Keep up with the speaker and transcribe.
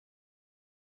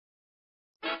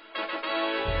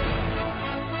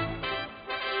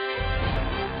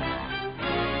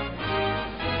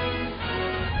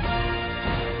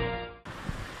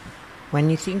When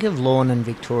you think of Lorne and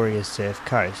Victoria's surf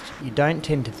coast, you don't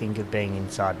tend to think of being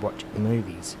inside watching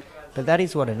movies, but that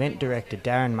is what event director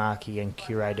Darren Markey and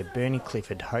curator Bernie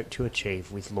Clifford hope to achieve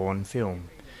with Lorne Film.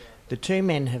 The two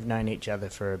men have known each other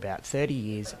for about 30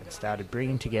 years and started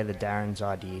bringing together Darren's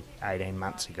idea 18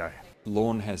 months ago.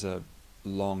 Lorne has a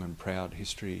long and proud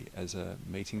history as a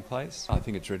meeting place. I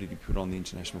think it's ready to be put on the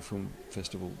International Film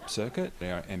Festival circuit.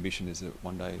 Our ambition is that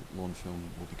one day Lorne Film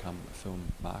will become a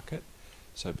film market,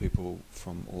 so people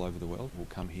from all over the world will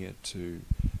come here to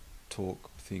talk,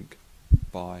 think,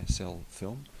 buy, sell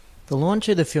film. The launch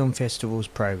of the Film Festival's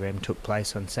program took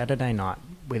place on Saturday night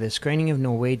with a screening of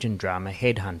Norwegian drama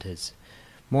Headhunters.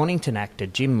 Mornington actor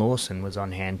Jim Lawson was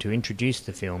on hand to introduce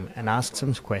the film and ask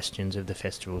some questions of the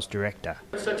festival's director.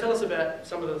 So tell us about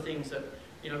some of the things that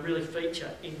really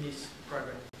feature in this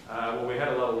program. Well, we had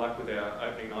a lot of luck with our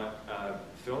opening night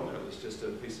film, and it was just a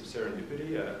piece of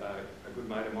serendipity. A good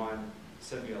mate of mine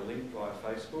sent me a link via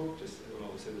Facebook. Just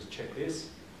all it said was check this.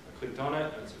 I clicked on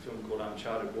it, and it's a film called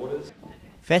Uncharted Waters.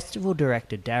 Festival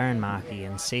director Darren Markey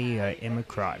and CEO Emma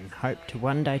Crichton hope to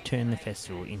one day turn the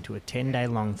festival into a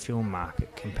 10-day-long film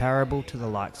market comparable to the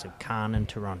likes of Cannes and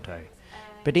Toronto.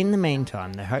 But in the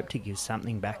meantime, they hope to give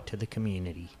something back to the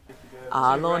community.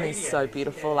 Lorne is so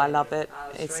beautiful, I love it.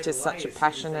 It's just such a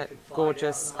passionate,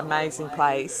 gorgeous, amazing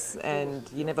place, and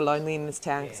you're never lonely in this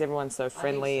town because everyone's so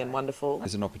friendly and wonderful.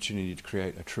 There's an opportunity to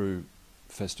create a true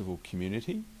festival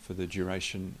community for the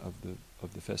duration of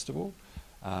the festival.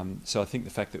 So I think the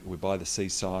fact that we're by the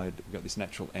seaside, we've got this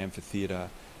natural amphitheatre,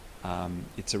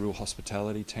 it's a real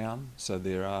hospitality town, so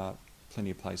there are plenty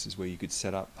of places where you could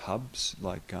set up hubs,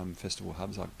 like festival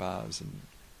hubs, like bars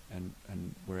and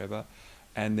wherever,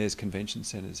 and there's convention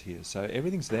centres here, so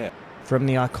everything's there. From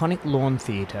the iconic Lorne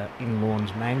Theatre in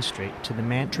Lorne's Main Street to the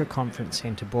Mantra Conference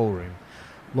Centre ballroom,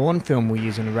 Lorne Film will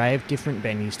use an array of different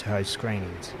venues to host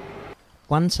screenings.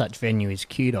 One such venue is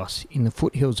Kudos in the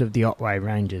foothills of the Otway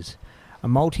Ranges, a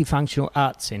multifunctional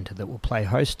arts centre that will play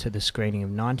host to the screening of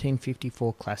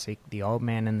 1954 classic The Old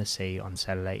Man and the Sea on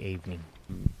Saturday evening.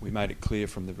 We made it clear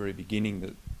from the very beginning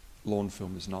that Lorne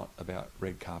Film is not about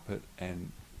red carpet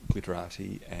and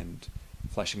glitterati and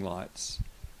flashing lights.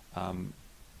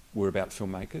 We're about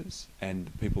filmmakers and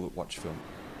people that watch film.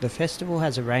 The festival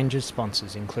has a range of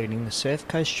sponsors including the Surf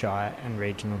Coast Shire and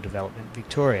Regional Development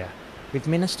Victoria, with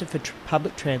Minister for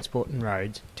Public Transport and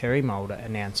Roads, Terry Mulder,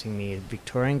 announcing the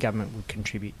Victorian Government would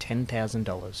contribute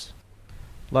 $10,000.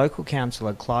 Local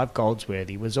councillor Clive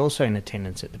Goldsworthy was also in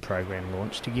attendance at the program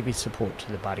launch to give his support to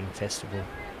the budding festival.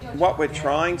 What we're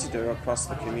trying to do across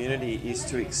the community is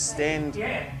to extend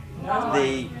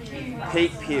the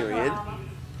peak period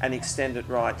and extend it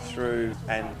right through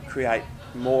and create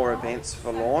more events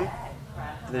for Lorne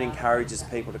that encourages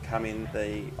people to come in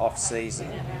the off-season.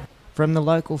 From the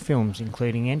local films,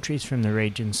 including entries from the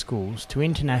region's schools, to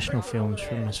international films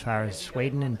from as far as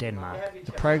Sweden and Denmark,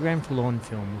 the program for Lorne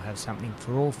Film will have something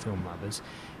for all film lovers,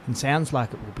 and sounds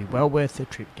like it will be well worth the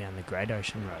trip down the Great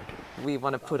Ocean Road. We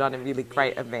want to put on a really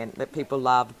great event that people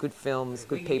love, good films,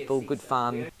 good people, good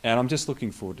fun. And I'm just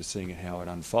looking forward to seeing how it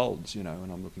unfolds, and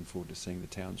I'm looking forward to seeing the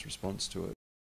town's response to it.